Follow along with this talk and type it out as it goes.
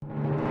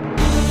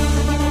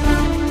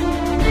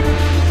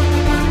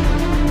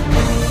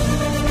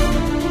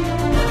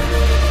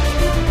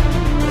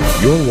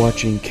You're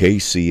watching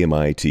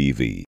KCMI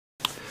TV.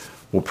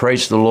 Well,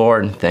 praise the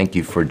Lord. Thank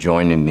you for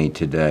joining me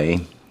today.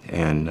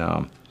 And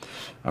I'm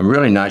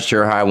really not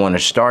sure how I want to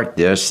start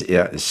this.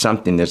 It's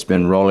something that's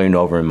been rolling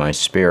over in my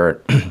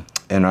spirit.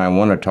 And I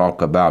want to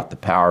talk about the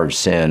power of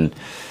sin.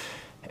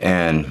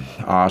 And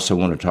I also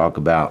want to talk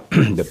about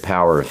the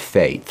power of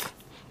faith.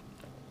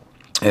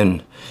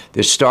 And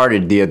this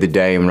started the other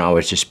day when I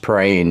was just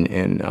praying,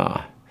 and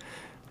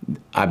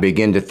I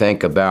began to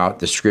think about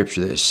the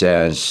scripture that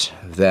says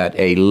that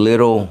a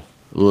little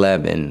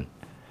leaven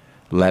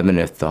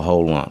leaveneth the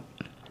whole lump.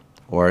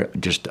 Or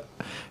just,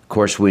 of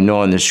course, we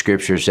know in the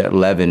scriptures that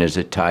leaven is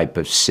a type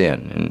of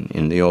sin. And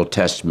in the Old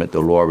Testament, the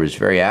Lord was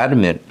very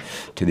adamant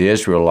to the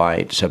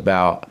Israelites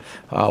about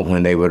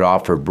when they would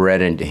offer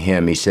bread unto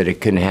him. He said it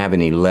couldn't have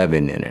any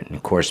leaven in it. And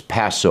of course,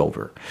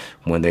 Passover,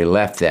 when they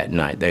left that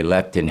night, they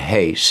left in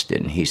haste.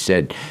 And he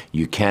said,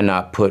 you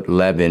cannot put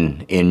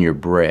leaven in your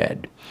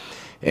bread.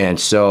 And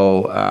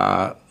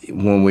so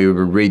when we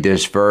would read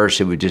this verse,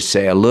 it would just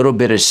say, a little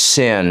bit of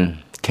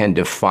sin can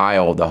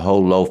defile the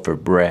whole loaf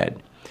of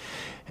bread.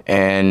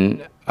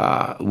 And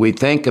we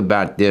think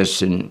about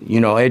this, and, you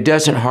know, it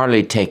doesn't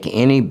hardly take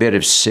any bit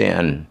of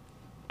sin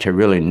to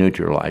really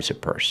neutralize a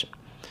person.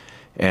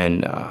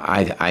 And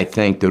I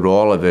think that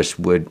all of us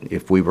would,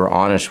 if we were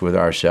honest with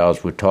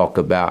ourselves, would talk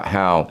about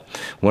how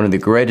one of the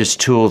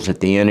greatest tools that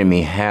the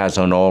enemy has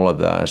on all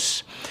of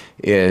us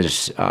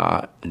is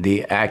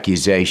the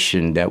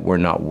accusation that we're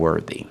not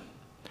worthy,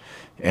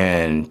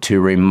 and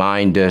to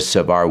remind us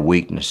of our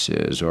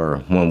weaknesses or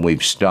when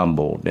we've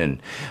stumbled.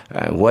 And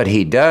what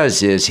he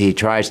does is he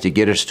tries to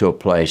get us to a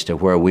place to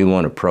where we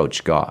won't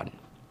approach God.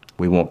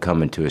 We won't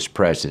come into his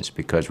presence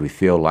because we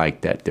feel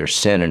like that there's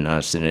sin in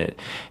us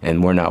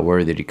and we're not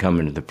worthy to come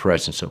into the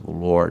presence of the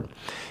Lord.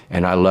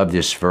 And I love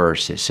this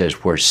verse. It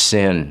says, where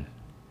sin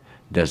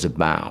does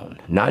abound,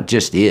 not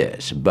just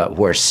is, but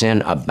where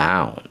sin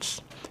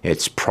abounds,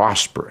 it's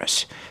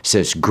prosperous. It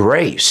says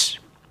grace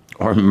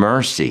or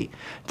mercy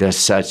does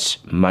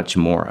such much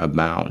more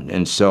abound.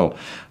 And so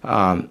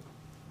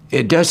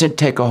it doesn't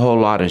take a whole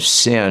lot of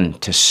sin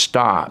to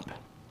stop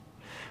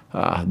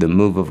the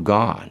move of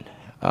God.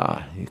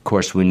 Of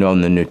course, we know in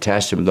the New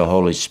Testament the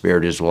Holy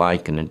Spirit is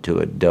likened unto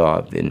a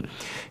dove, and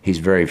he's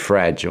very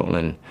fragile.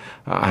 And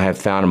I have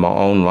found in my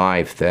own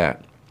life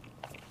that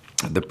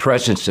the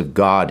presence of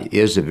God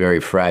is a very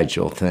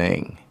fragile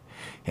thing.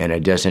 And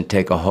it doesn't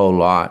take a whole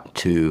lot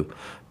to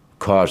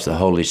cause the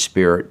Holy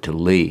Spirit to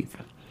leave.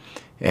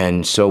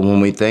 And so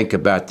when we think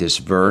about this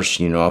verse,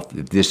 you know, if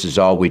this is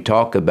all we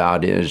talk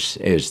about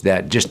is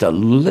that just a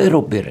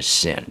little bit of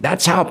sin.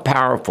 That's how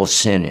powerful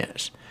sin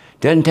is.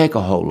 Doesn't take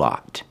a whole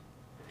lot.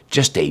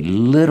 Just a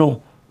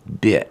little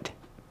bit,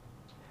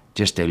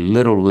 just a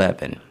little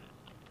leaven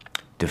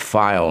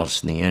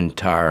defiles the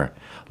entire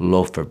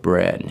loaf of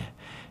bread.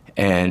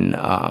 And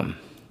a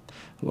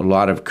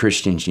lot of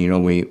Christians, you know,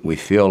 we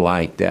feel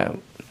like that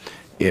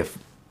if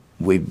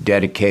we've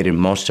dedicated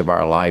most of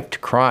our life to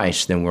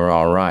Christ, then we're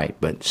all right.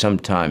 But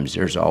sometimes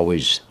there's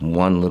always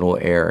one little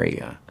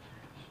area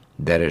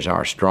that is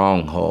our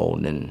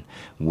stronghold, and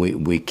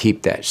we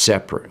keep that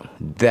separate.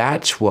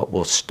 That's what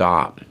will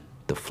stop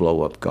the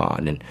flow of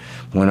God. And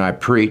when I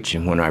preach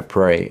and when I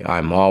pray,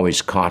 I'm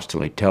always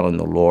constantly telling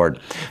the Lord,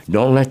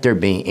 don't let there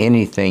be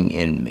anything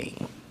in me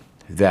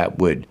that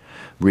would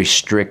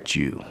restrict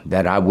you,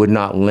 that I would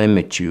not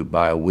limit you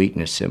by a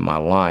weakness in my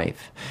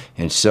life.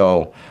 And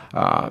so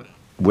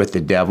with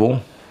the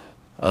devil,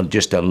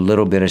 just a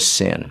little bit of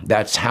sin,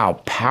 that's how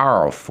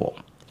powerful,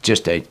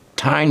 just a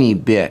tiny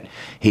bit,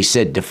 he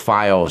said,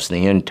 defiles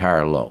the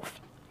entire loaf.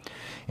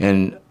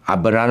 And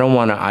but I don't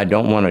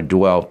want to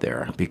dwell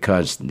there,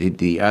 because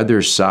the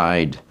other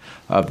side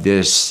of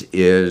this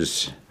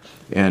is,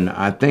 and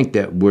I think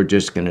that we'll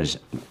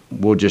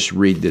just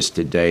read this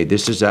today.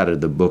 This is out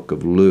of the book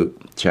of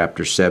Luke,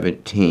 chapter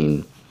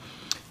 17,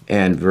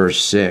 and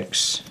verse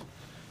 6.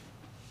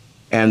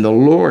 And the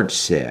Lord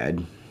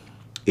said,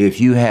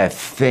 if you have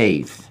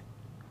faith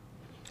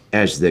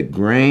as the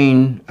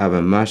grain of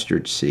a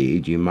mustard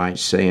seed, you might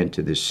say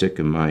unto the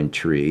sycamore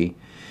tree,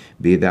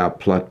 be thou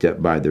plucked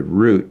up by the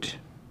root,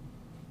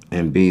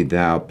 and be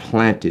thou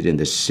planted in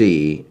the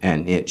sea,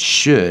 and it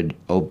should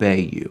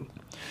obey you.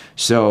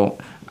 So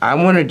I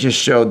want to just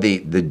show the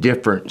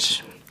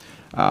difference.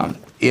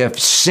 If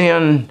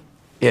sin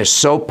is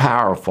so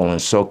powerful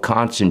and so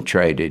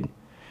concentrated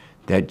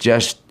that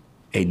just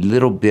a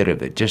little bit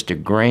of it, just a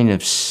grain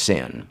of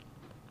sin,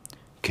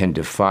 can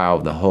defile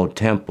the whole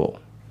temple,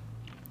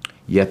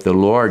 yet the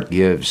Lord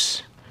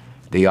gives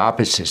the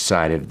opposite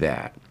side of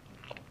that.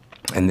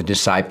 And the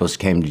disciples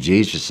came to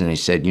Jesus and they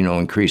said, you know,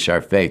 increase our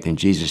faith. And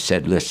Jesus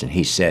said, listen,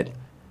 he said,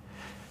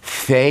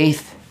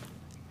 faith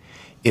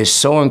is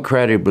so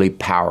incredibly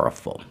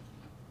powerful.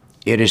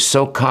 It is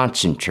so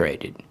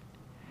concentrated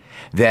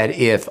that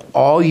if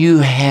all you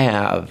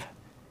have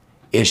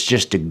is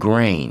just a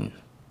grain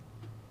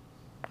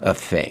of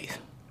faith,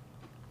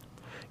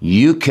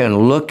 you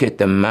can look at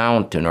the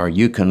mountain or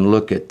you can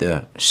look at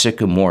the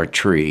sycamore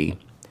tree,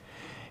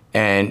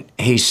 and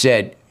he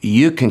said,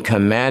 you can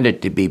command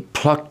it to be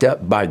plucked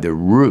up by the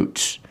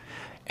roots.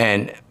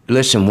 And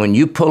listen, when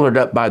you pull it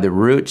up by the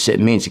roots, it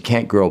means it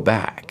can't grow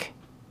back.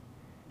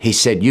 He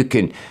said you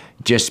can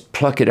just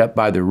pluck it up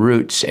by the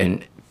roots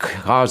and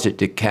cause it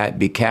to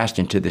be cast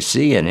into the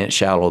sea, and it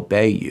shall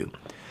obey you.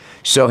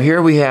 So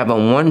here we have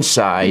on one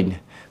side,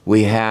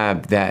 we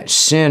have that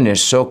sin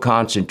is so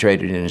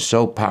concentrated and is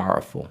so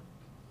powerful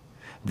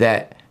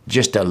that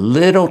just a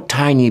little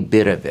tiny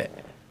bit of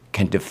it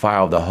can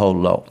defile the whole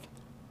loaf.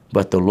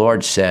 But the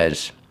Lord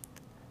says,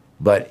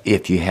 but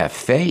if you have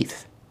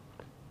faith,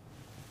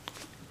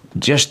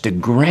 just a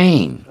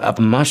grain of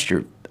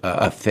mustard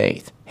of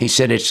faith. He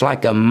said it's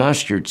like a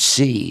mustard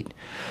seed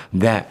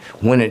that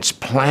when it's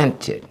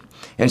planted,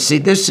 and see,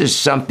 this is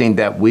something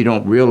that we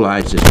don't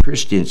realize as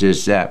Christians,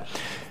 is that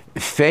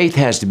faith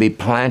has to be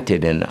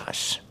planted in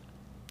us.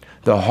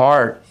 The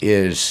heart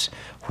is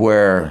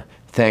where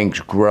things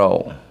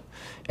grow.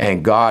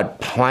 And God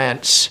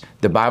plants,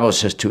 the Bible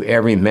says, to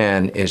every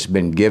man has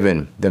been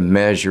given the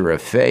measure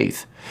of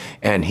faith.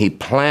 And he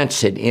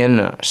plants it in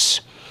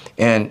us.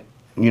 And,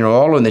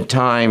 all of the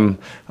time,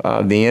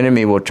 the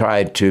enemy will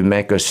try to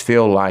make us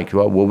feel like,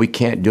 well, we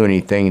can't do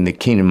anything in the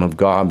kingdom of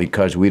God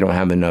because we don't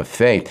have enough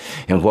faith.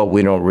 And what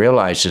we don't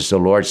realize is the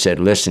Lord said,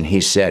 listen,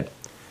 he said,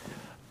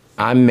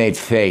 I made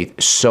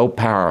faith so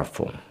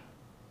powerful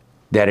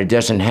that it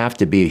doesn't have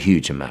to be a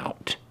huge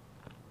amount.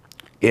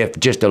 If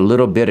just a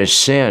little bit of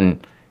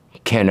sin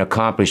can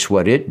accomplish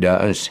what it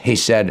does, he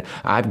said,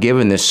 I've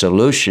given the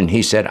solution.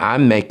 He said,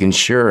 I'm making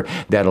sure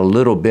that a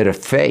little bit of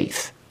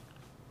faith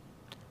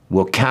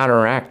will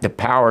counteract the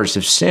powers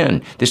of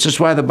sin. This is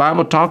why the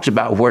Bible talks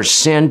about where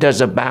sin does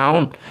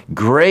abound,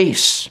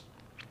 grace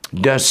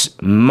does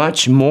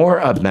much more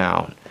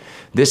abound.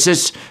 This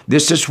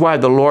is why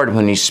the Lord,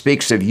 when he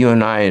speaks of you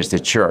and I as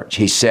the church,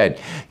 he said,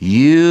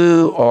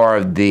 you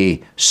are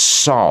the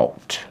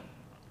salt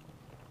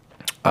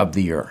of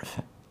the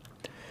earth.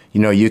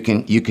 You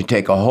can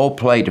take a whole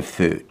plate of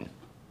food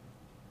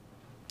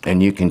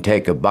and you can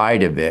take a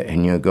bite of it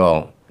and you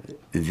go,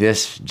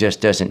 this just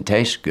doesn't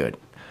taste good.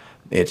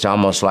 It's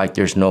almost like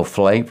there's no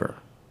flavor.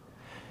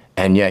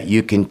 And yet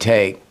you can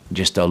take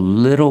just a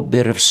little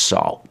bit of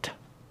salt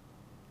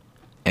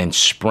and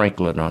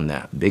sprinkle it on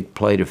that big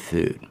plate of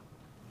food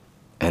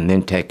and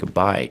then take a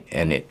bite,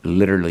 and it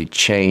literally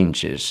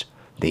changes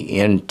the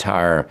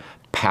entire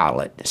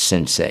palate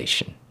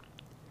sensation.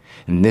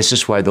 And this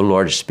is why the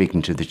Lord is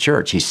speaking to the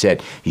church. He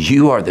said,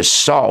 you are the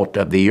salt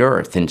of the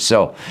earth. And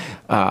so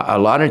a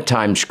lot of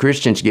times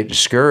Christians get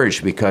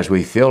discouraged because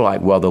we feel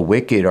like, well, the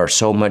wicked are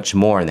so much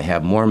more, and they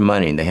have more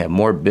money, and they have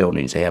more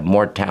buildings, they have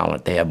more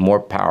talent, they have more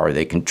power,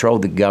 they control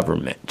the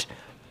government.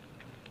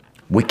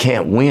 We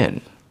can't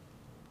win.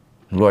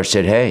 The Lord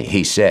said, hey,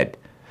 he said,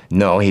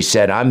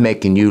 I'm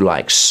making you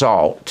like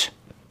salt,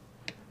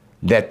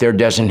 that there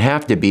doesn't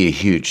have to be a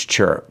huge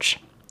church,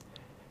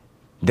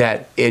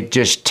 that it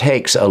just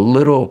takes a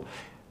little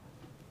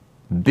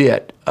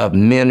bit of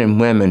men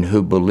and women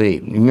who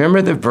believe.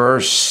 Remember the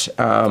verse,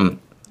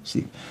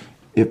 see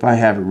if I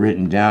have it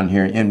written down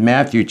here, in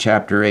Matthew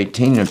chapter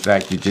 18, in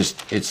fact,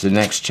 it's the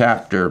next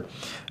chapter,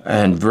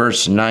 and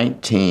verse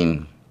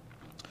 19,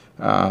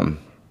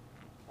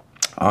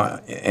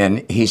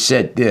 and he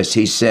said this,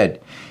 he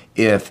said,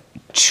 if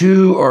just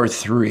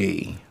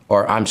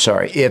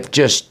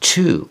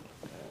two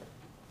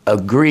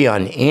agree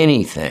on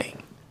anything,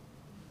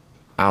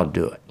 I'll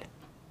do it.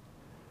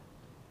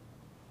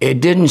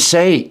 It didn't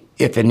say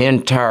if an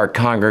entire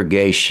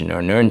congregation or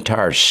an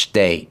entire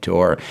state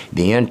or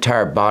the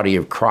entire body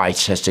of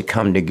Christ has to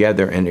come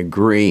together and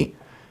agree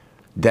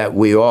that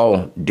we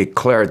all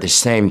declare the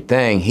same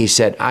thing. He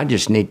said, I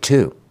just need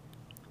two.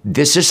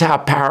 This is how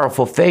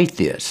powerful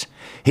faith is.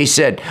 He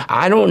said,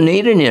 I don't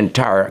need an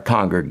entire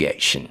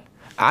congregation.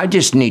 I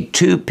just need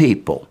two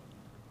people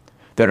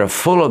that are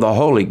full of the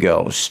Holy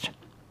Ghost.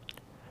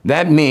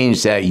 That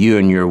means that you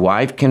and your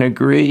wife can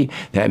agree.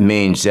 That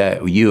means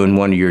that you and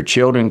one of your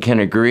children can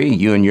agree.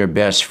 You and your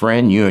best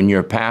friend, you and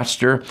your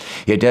pastor.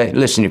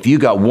 Listen, if you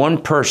got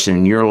one person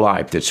in your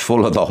life that's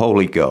full of the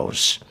Holy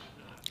Ghost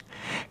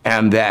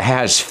and that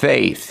has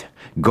faith,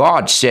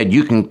 God said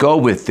you can go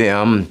with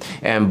them,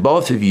 and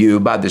both of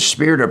you, by the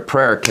Spirit of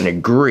prayer, can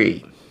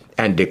agree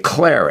and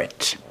declare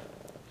it.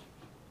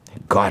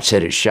 God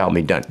said it shall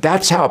be done.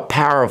 That's how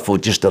powerful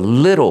just a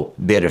little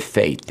bit of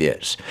faith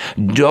is.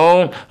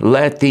 Don't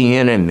let the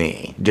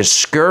enemy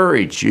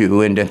discourage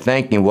you into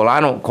thinking, well,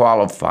 I don't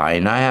qualify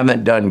and I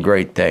haven't done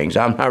great things.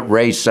 I'm not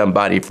raised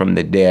somebody from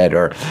the dead,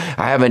 or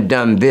I haven't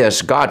done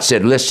this. God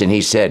said, listen,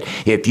 he said,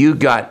 if you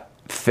got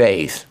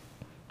faith,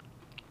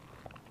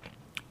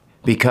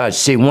 because,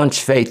 see, once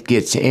faith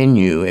gets in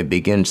you, it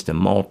begins to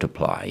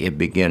multiply. It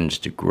begins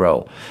to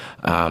grow.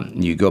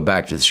 You go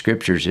back to the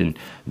scriptures, and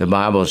the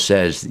Bible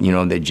says,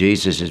 that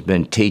Jesus has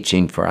been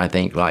teaching for, I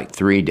think, like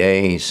 3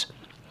 days.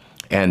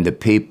 And the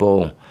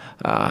people,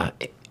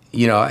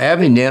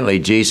 evidently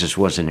Jesus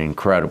was an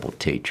incredible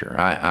teacher.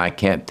 I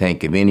can't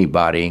think of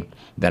anybody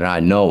that I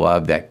know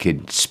of that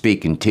could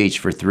speak and teach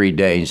for 3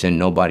 days and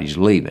nobody's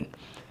leaving.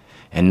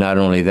 And not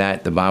only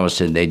that, the Bible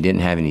said they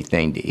didn't have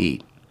anything to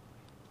eat.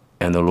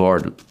 And the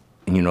Lord,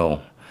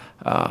 the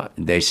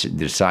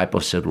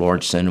disciples said,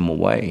 Lord, send them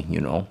away,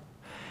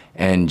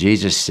 And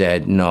Jesus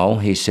said, no.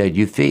 He said,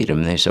 you feed them.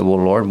 And they said, well,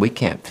 Lord, we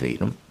can't feed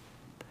them.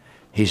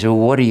 He said, well,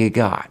 what do you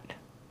got?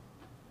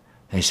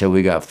 They said,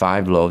 we got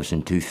 5 loaves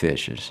and 2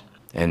 fishes.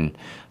 And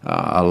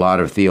a lot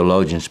of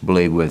theologians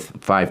believe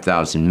with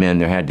 5,000 men,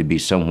 there had to be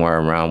somewhere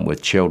around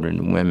with children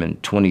and women,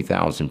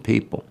 20,000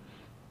 people.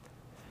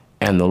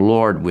 And the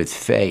Lord, with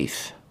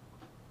faith,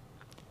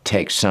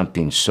 takes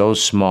something so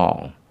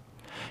small.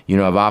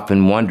 I've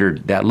often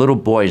wondered, that little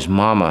boy's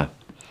mama,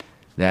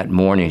 that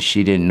morning,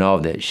 she didn't know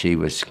that she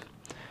was,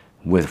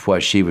 with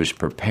what she was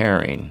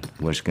preparing,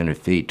 was going to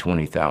feed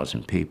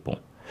 20,000 people.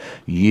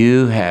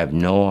 You have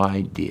no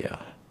idea,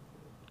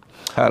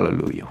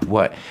 hallelujah,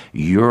 what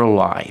your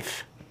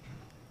life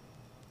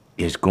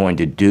is going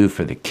to do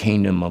for the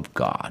kingdom of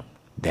God,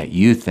 that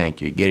you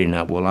think you're getting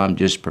up, well, I'm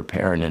just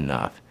preparing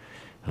enough.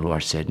 The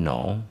Lord said,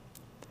 no.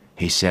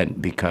 He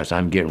said, because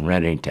I'm getting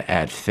ready to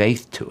add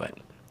faith to it.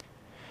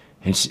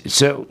 And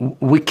so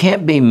we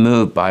can't be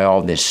moved by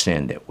all this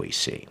sin that we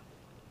see.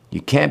 You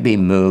can't be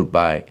moved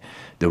by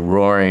the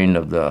roaring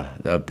of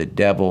the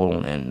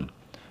devil and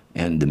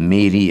the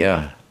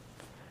media,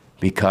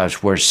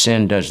 because where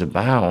sin does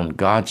abound,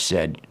 God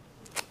said,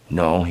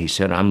 no. He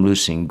said, I'm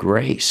loosing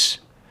grace.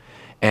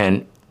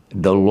 And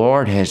the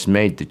Lord has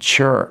made the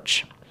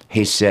church.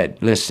 He said,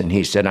 listen,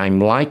 he said, I'm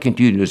likened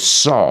you to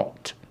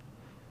salt,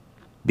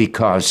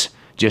 because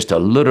just a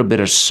little bit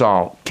of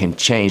salt can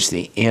change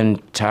the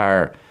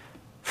entire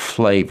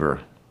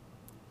flavor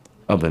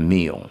of a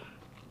meal.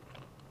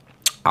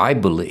 I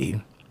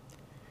believe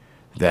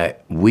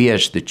that we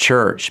as the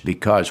church,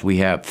 because we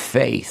have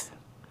faith,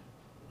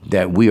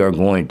 that we are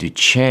going to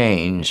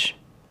change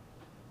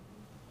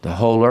the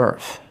whole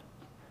earth,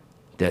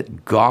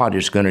 that God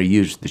is going to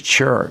use the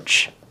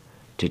church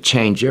to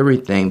change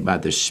everything by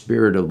the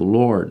Spirit of the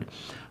Lord.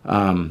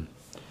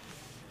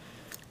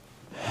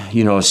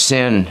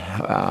 Sin,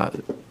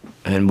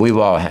 and we've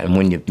all had,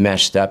 when you've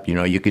messed up,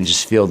 you can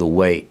just feel the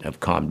weight of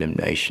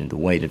condemnation, the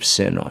weight of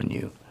sin on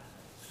you.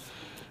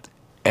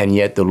 And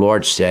yet the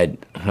Lord said,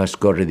 let's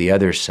go to the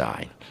other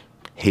side.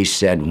 He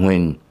said,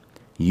 when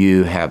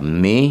you have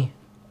me,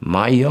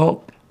 my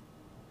yoke,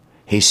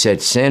 he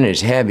said, sin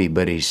is heavy,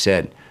 but he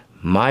said,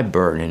 my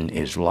burden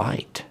is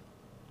light.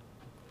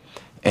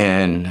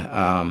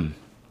 And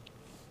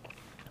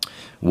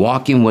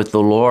walking with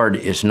the Lord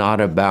is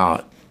not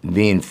about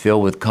being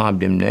filled with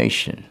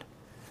condemnation.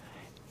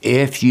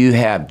 If you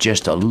have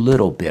just a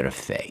little bit of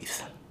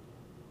faith,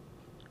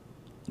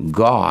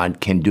 God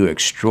can do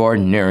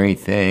extraordinary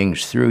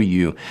things through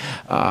you.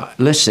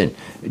 Listen,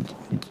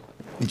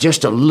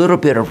 just a little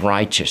bit of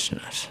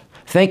righteousness.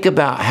 Think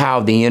about how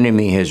the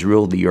enemy has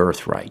ruled the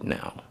earth right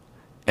now,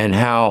 and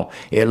how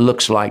it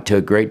looks like to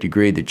a great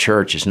degree the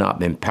church has not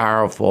been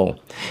powerful.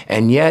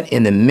 And yet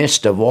in the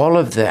midst of all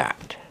of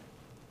that,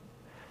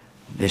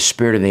 the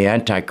spirit of the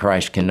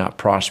Antichrist cannot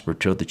prosper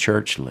till the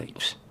church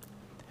leaves.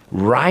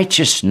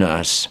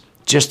 Righteousness,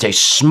 just a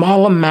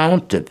small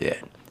amount of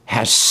it,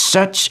 has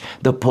such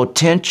the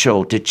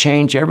potential to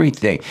change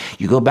everything.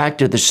 You go back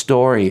to the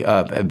story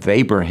of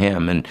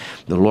Abraham, and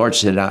the Lord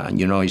said,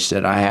 he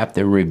said, I have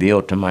to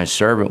reveal to my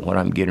servant what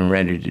I'm getting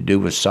ready to do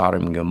with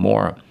Sodom and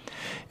Gomorrah.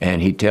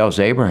 And he tells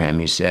Abraham,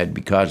 he said,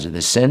 because of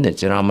the sin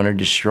that's in, I'm going to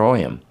destroy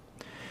him.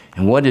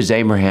 And what does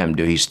Abraham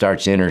do? He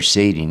starts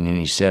interceding, and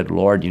he said,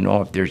 Lord,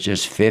 if there's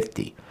just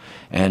 50.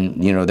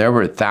 And, there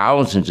were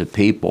thousands of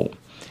people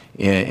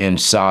in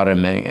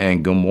Sodom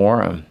and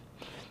Gomorrah.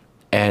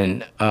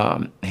 And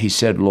he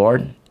said,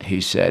 Lord,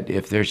 he said,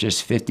 if there's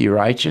just 50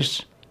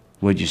 righteous,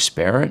 would you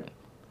spare it?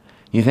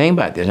 You think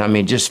about this.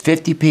 Just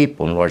 50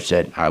 people. And the Lord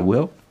said, I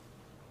will.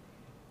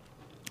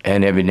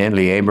 And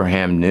evidently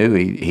Abraham knew,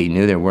 he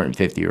knew there weren't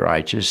 50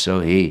 righteous, so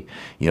he,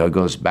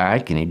 goes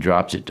back and he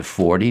drops it to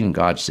 40, and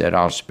God said,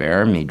 I'll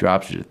spare him. He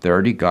drops it to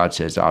 30, God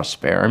says, I'll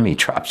spare him. He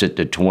drops it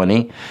to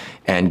 20,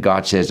 and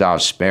God says, I'll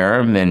spare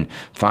him. And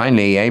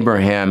finally,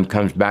 Abraham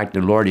comes back to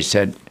the Lord. He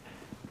said,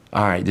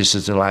 all right, this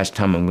is the last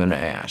time I'm going to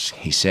ask.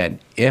 He said,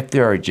 if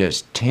there are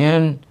just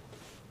 10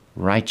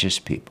 righteous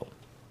people,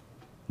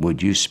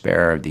 would you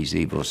spare these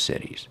evil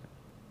cities?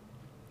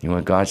 You know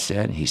what God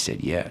said? He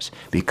said, yes,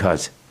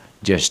 because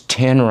just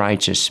 10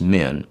 righteous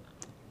men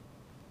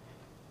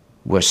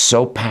was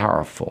so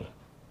powerful,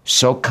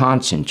 so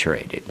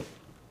concentrated,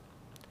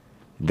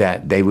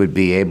 that they would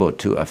be able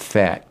to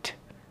affect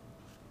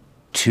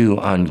 2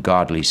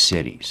 ungodly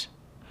cities.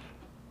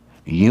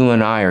 You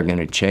and I are going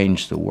to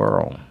change the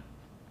world.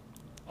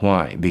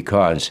 Why?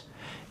 Because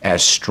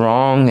as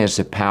strong as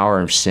the power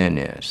of sin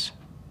is,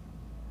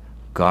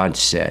 God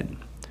said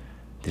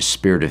the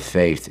spirit of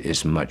faith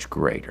is much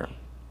greater.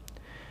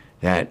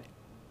 That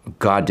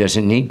God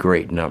doesn't need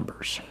great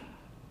numbers.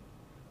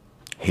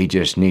 He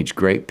just needs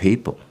great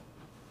people.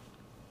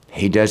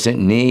 He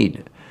doesn't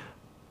need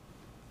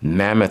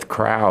mammoth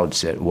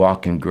crowds that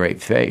walk in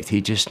great faith.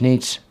 He just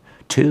needs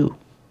 2.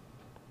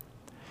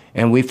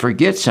 And we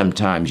forget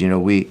sometimes,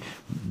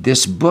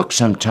 this book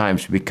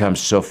sometimes becomes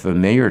so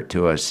familiar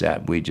to us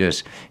that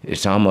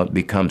it's almost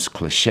becomes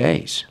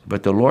cliches.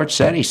 But the Lord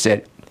said, he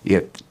said,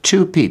 if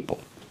two people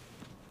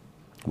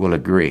will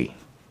agree,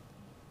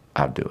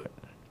 I'll do it.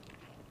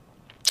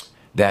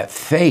 That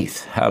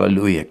faith,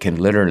 hallelujah, can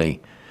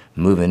literally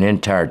move an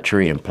entire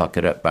tree and pluck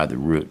it up by the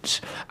roots.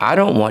 I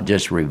don't want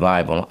just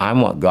revival. I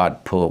want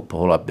God to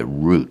pull up the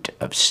root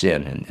of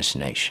sin in this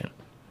nation,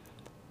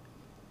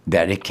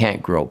 that it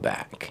can't grow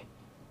back.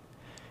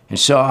 And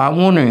so I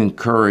want to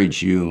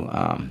encourage you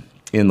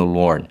in the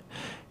Lord.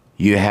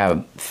 You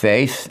have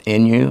faith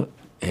in you.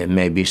 It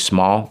may be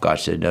small. God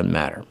said it doesn't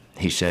matter.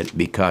 He said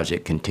because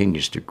it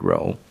continues to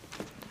grow.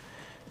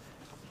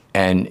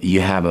 And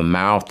you have a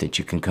mouth that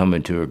you can come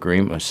into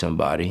agreement with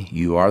somebody.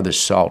 You are the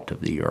salt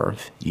of the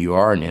earth. You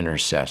are an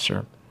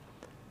intercessor,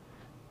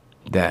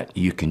 that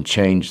you can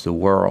change the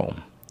world.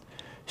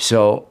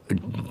 So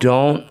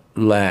don't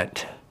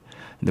let,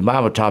 the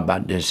Bible talks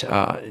about this,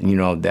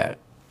 that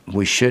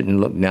we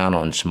shouldn't look down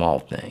on small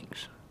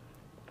things.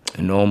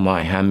 And oh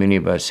my, how many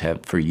of us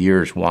have for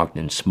years walked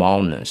in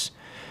smallness,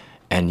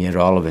 and yet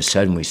all of a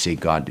sudden we see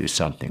God do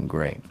something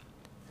great.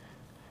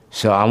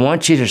 So I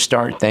want you to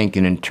start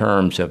thinking in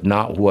terms of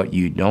not what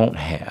you don't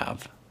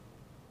have,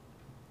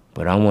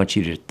 but I want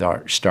you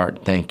to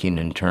start thinking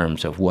in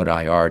terms of what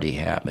I already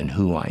have and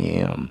who I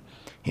am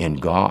in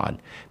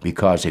God.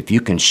 Because if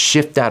you can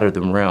shift out of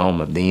the realm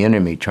of the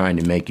enemy trying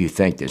to make you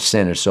think that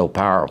sin is so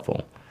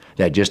powerful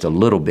that just a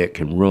little bit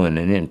can ruin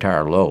an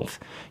entire loaf,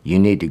 you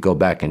need to go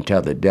back and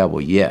tell the devil,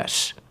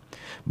 yes,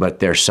 but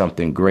there's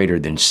something greater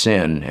than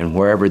sin. And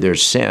wherever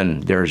there's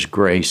sin, there's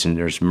grace and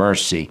there's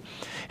mercy.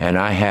 And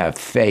I have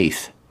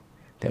faith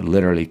that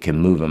literally can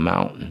move a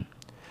mountain.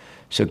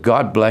 So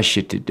God bless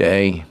you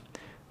today.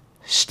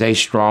 Stay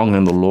strong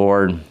in the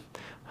Lord.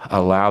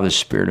 Allow the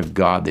Spirit of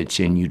God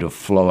that's in you to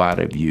flow out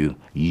of you.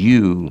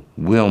 You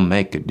will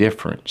make a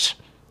difference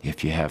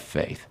if you have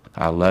faith.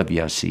 I love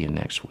you. I'll see you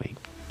next week.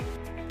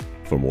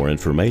 For more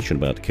information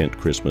about Kent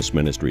Christmas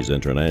Ministries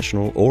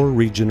International or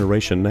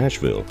Regeneration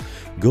Nashville,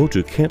 go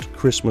to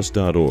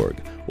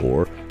kentchristmas.org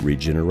or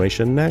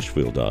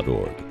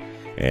regenerationnashville.org.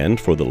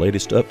 And for the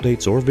latest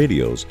updates or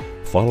videos,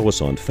 follow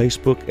us on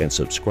Facebook and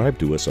subscribe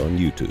to us on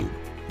YouTube.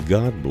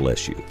 God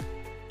bless you.